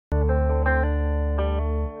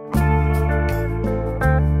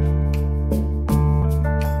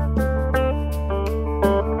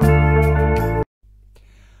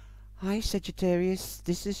Hi Sagittarius,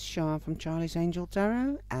 this is Shah from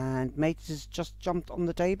CharliesAngelTarot, and mate has just jumped on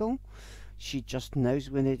the table. She just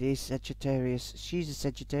knows when it is Sagittarius. She's a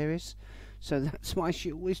Sagittarius, so that's why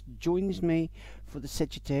she always joins me for the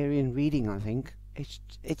Sagittarian reading. I think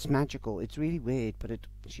it's magical. It's really weird, but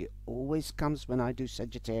she always comes when I do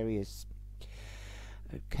Sagittarius.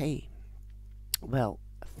 Okay, well,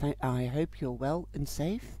 I hope you're well and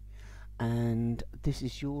safe. And this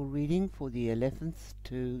is your reading for the 11th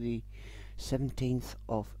to the 17th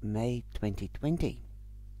of May 2020.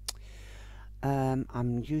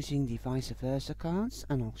 I'm using the vice versa cards,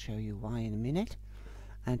 and I'll show you why in a minute.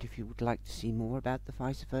 And if you would like to see more about the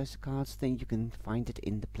vice versa cards, then you can find it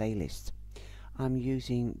in the playlist. I'm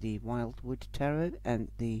using the Wildwood Tarot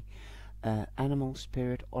and the Animal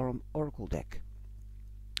Spirit Oracle deck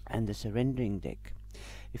and the Surrendering deck.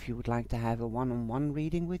 If you would like to have a one-on-one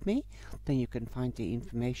reading with me, then you can find the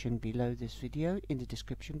information below this video in the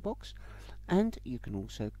description box, and you can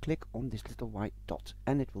also click on this little white dot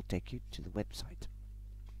and it will take you to the website.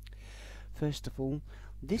 First of all,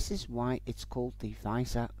 this is why it's called the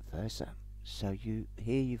vice versa. So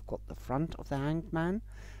here you've got the front of the Hanged Man,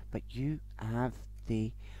 but you have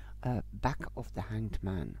the back of the Hanged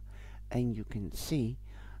Man, and you can see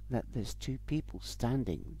that there's two people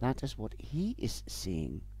standing. That is what he is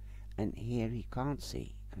seeing, and here he can't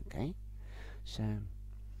see. Okay, so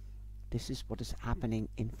this is what is happening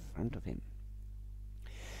in front of him.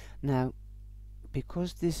 Now,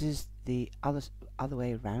 because this is the other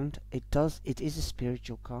way around, it is a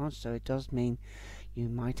spiritual card, so it does mean you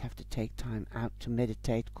might have to take time out to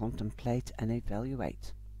meditate, contemplate, and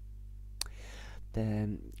evaluate.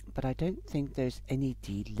 But I don't think there's any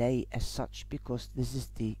delay as such, because this is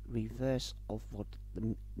the reverse of what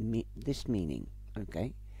this meaning.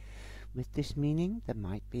 Okay, with this meaning there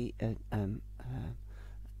might be a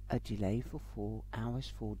delay for 4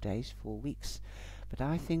 hours, 4 days, 4 weeks, but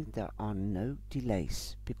I think there are no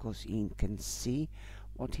delays, because he can see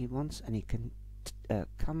what he wants, and he can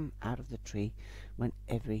come out of the tree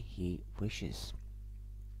whenever he wishes.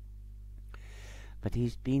 But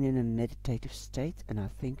he's been in a meditative state, and I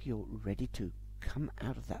think you're ready to come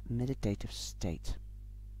out of that meditative state.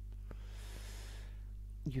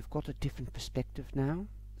 You've got a different perspective now,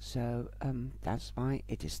 so that's why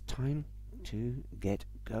it is time to get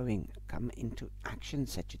going. Come into action,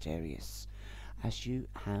 Sagittarius, as you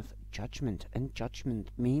have judgment, and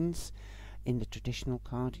judgment means, in the traditional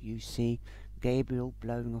card, you see Gabriel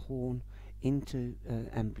blowing a horn into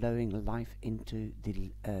and blowing life into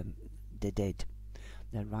the dead.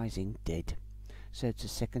 The rising dead. So it's a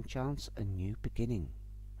second chance, a new beginning.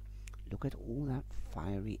 Look at all that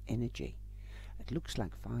fiery energy. It looks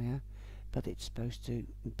like fire, but it's supposed to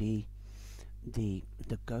be the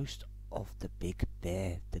ghost of the big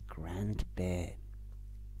bear, the grand bear.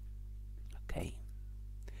 Okay,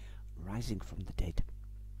 rising from the dead.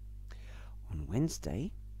 On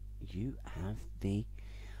Wednesday, you have the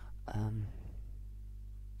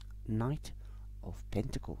Knight of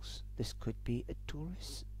Pentacles. This could be a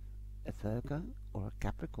Taurus, a Virgo, or a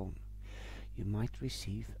Capricorn. You might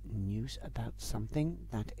receive news about something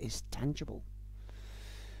that is tangible.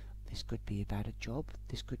 This could be about a job,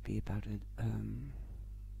 this could be about a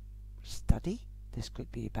study, this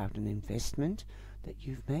could be about an investment that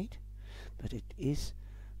you've made, but it is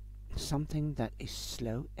something that is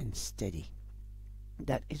slow and steady,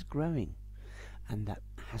 that is growing, and that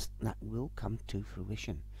will come to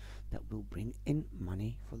fruition, that will bring in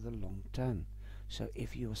money for the long term. So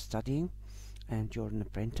if you're studying and you're an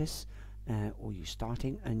apprentice, or you're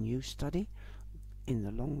starting a new study, in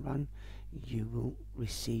the long run you will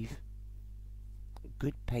receive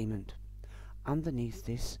good payment. Underneath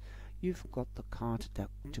this, you've got the card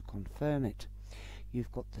to confirm it.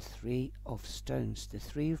 You've got the Three of Stones, the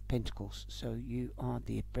Three of Pentacles. So you are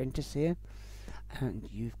the apprentice here, and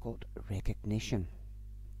you've got recognition.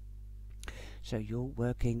 So you're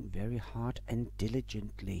working very hard and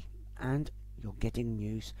diligently, and you're getting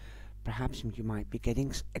news. Perhaps you might be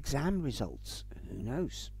getting exam results, who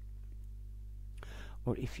knows?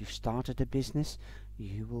 Or if you've started a business,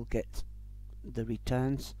 you will get the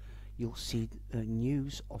returns. You'll see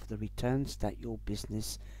news of the returns that your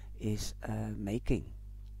business is making.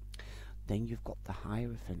 Then you've got the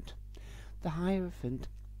Hierophant. The Hierophant,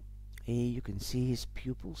 here you can see his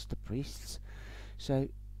pupils, the priests. So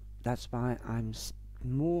that's why I'm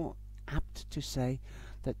more apt to say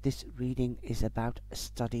that this reading is about a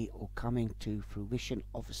study, or coming to fruition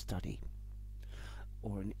of a study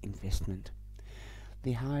or an investment.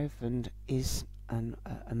 The Hierophant is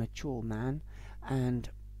a mature man, and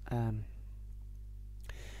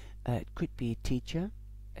it could be a teacher,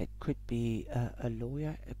 It could be a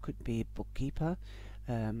lawyer, it could be a bookkeeper,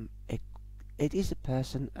 it is a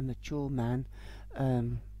person, a mature man,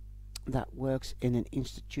 that works in an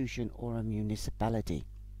institution or a municipality.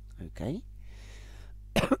 Okay?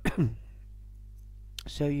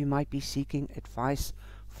 So you might be seeking advice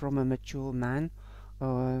from a mature man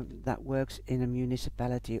that works in a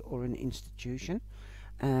municipality or an institution.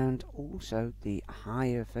 And also the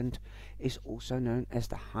Hierophant is also known as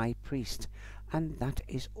the High Priest, and that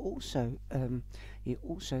is also he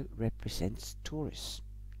also represents Taurus.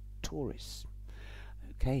 Taurus.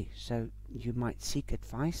 Okay, so you might seek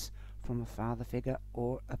advice from a father figure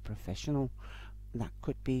or a professional. That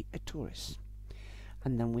could be a Taurus.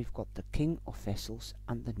 And then we've got the King of Vessels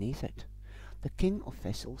underneath it. The King of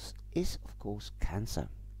Vessels is, of course, Cancer.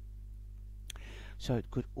 So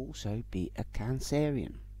it could also be a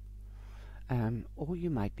Cancerian. Or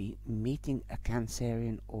you might be meeting a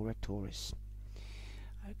Cancerian or a Taurus.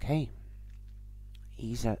 Okay.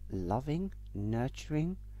 He's a loving,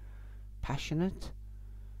 nurturing, passionate,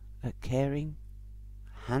 a caring,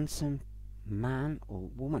 handsome man or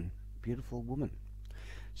woman, beautiful woman.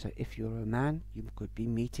 So if you're a man, you could be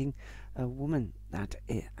meeting a woman that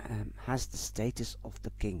has the status of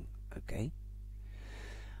the king. Okay.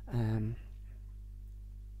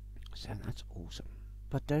 So that's awesome.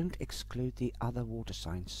 But don't exclude the other water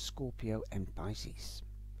signs, Scorpio and Pisces.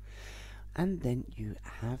 And then you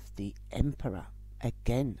have the Emperor.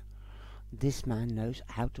 Again, this man knows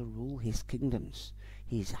how to rule his kingdoms.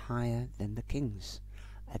 He's higher than the kings.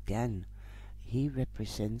 Again, he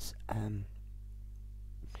represents an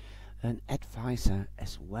advisor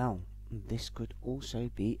as well. This could also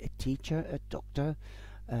be a teacher, a doctor,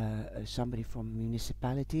 somebody from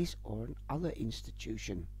municipalities or another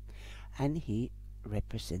institution. And he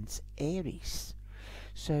represents Aries.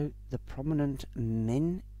 So the prominent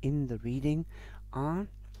men in the reading are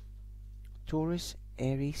Taurus,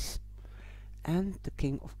 Aries, and the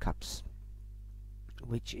King of Cups,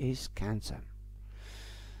 which is Cancer.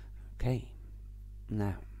 Okay,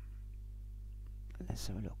 now let's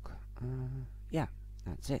have a look. Yeah,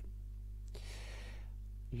 that's it.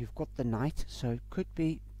 You've got the Knight, so it could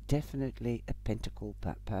be definitely a pentacle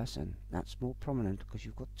person. That's more prominent because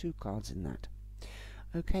you've got two cards in that.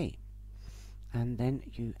 Okay, and then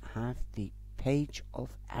you have the Page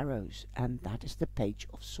of Arrows, and that is the Page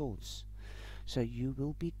of Swords. So you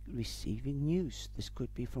will be receiving news. This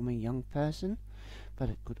could be from a young person, but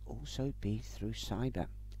it could also be through cyber,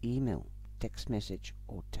 email, text message,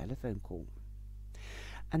 or telephone call.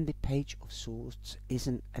 And the Page of Swords is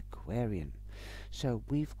an Aquarian. So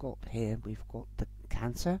we've got the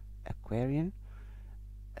Cancer, Aquarian,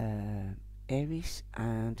 Aries,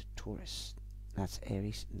 and Taurus. That's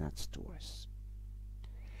Aries and that's Taurus.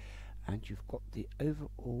 And you've got the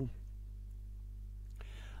overall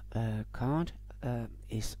card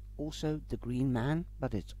is also the Green Man,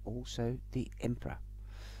 but it's also the Emperor.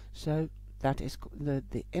 So that is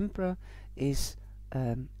the Emperor is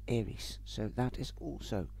Aries. So that is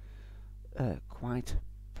also quite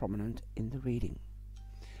prominent in the reading.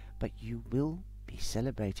 But you will be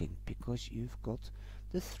celebrating because you've got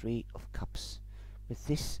the Three of Cups. With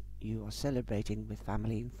this, you are celebrating with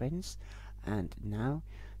family and friends, and now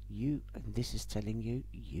this is telling you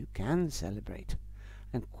you can celebrate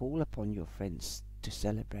and call upon your friends to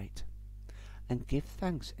celebrate and give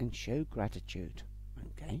thanks and show gratitude.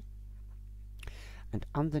 Okay. And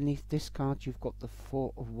underneath this card you've got the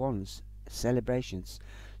Four of Wands, celebrations.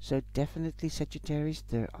 So definitely, Sagittarius,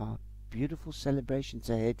 there are beautiful celebrations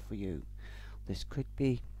ahead for you. This could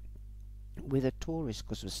be with a Taurus,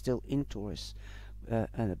 because we're still in Taurus,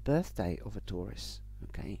 and a birthday of a Taurus.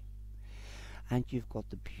 Okay. And you've got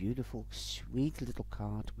the beautiful, sweet little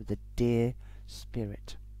card with the Dear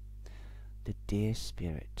Spirit. The Dear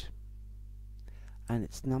Spirit. And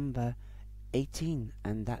it's number 18,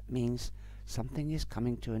 and that means something is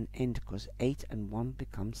coming to an end, because 8 and 1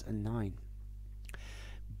 becomes a 9.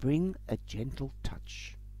 Bring a gentle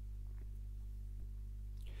touch.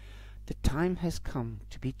 The time has come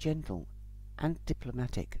to be gentle and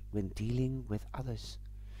diplomatic when dealing with others.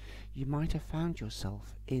 You might have found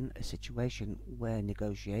yourself in a situation where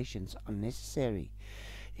negotiations are necessary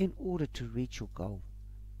in order to reach your goal.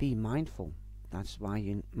 Be mindful. That's why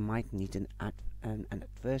you might need an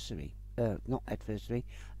advisor.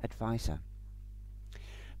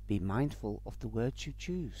 Be mindful of the words you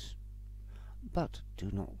choose. But do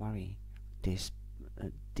not worry. This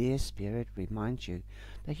Dear Spirit reminds you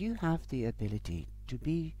that you have the ability to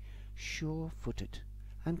be sure-footed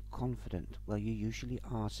and confident, well, you usually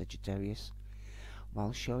are, Sagittarius,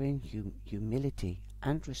 while showing humility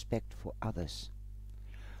and respect for others.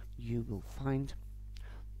 You will find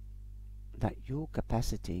that your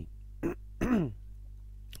capacity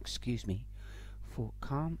excuse me, for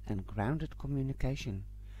calm and grounded communication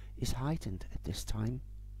is heightened at this time.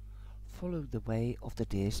 Follow the way of the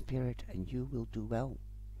dear spirit and you will do well,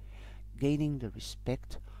 gaining the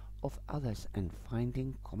respect of others and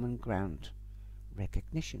finding common ground,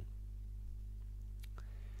 recognition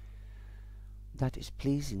that is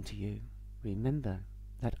pleasing to you. Remember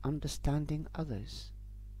that understanding others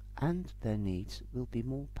and their needs will be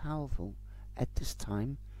more powerful at this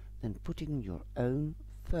time than putting your own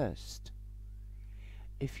first.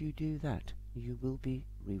 If you do that, you will be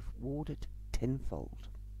rewarded tenfold.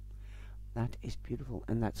 That is beautiful,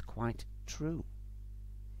 and that's quite true.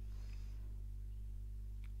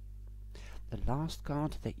 The last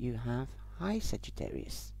card that you have, hi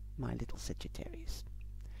Sagittarius, my little Sagittarius.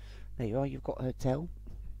 There you are, you've got her tail.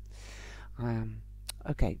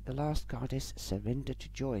 Okay, the last card is surrender to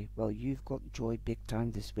joy. Well, you've got joy big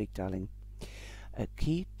time this week, darling. A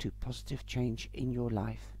key to positive change in your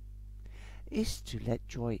life is to let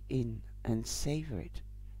joy in and savor it.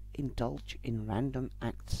 Indulge in random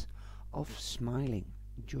acts of smiling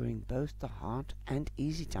during both the hard and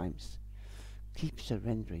easy times. Keep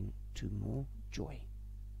surrendering to more joy.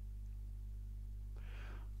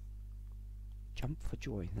 Jump for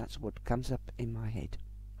joy. That's what comes up in my head.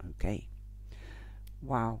 Okay.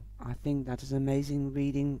 Wow, I think that is amazing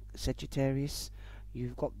reading, Sagittarius.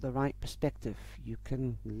 You've got the right perspective. You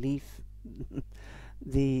can leave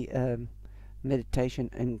the meditation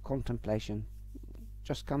and contemplation.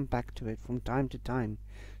 Just come back to it from time to time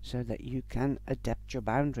so that you can adapt your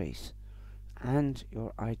boundaries and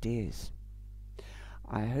your ideas.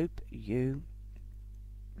 I hope you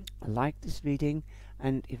like this reading,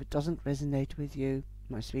 and if it doesn't resonate with you,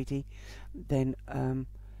 my sweetie, then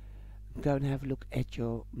go and have a look at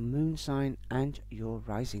your moon sign and your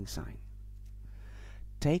rising sign.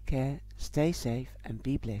 Take care, stay safe and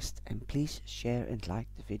be blessed, and please share and like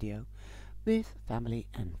the video with family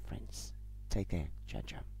and friends. Take care. Ciao,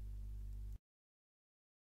 ciao.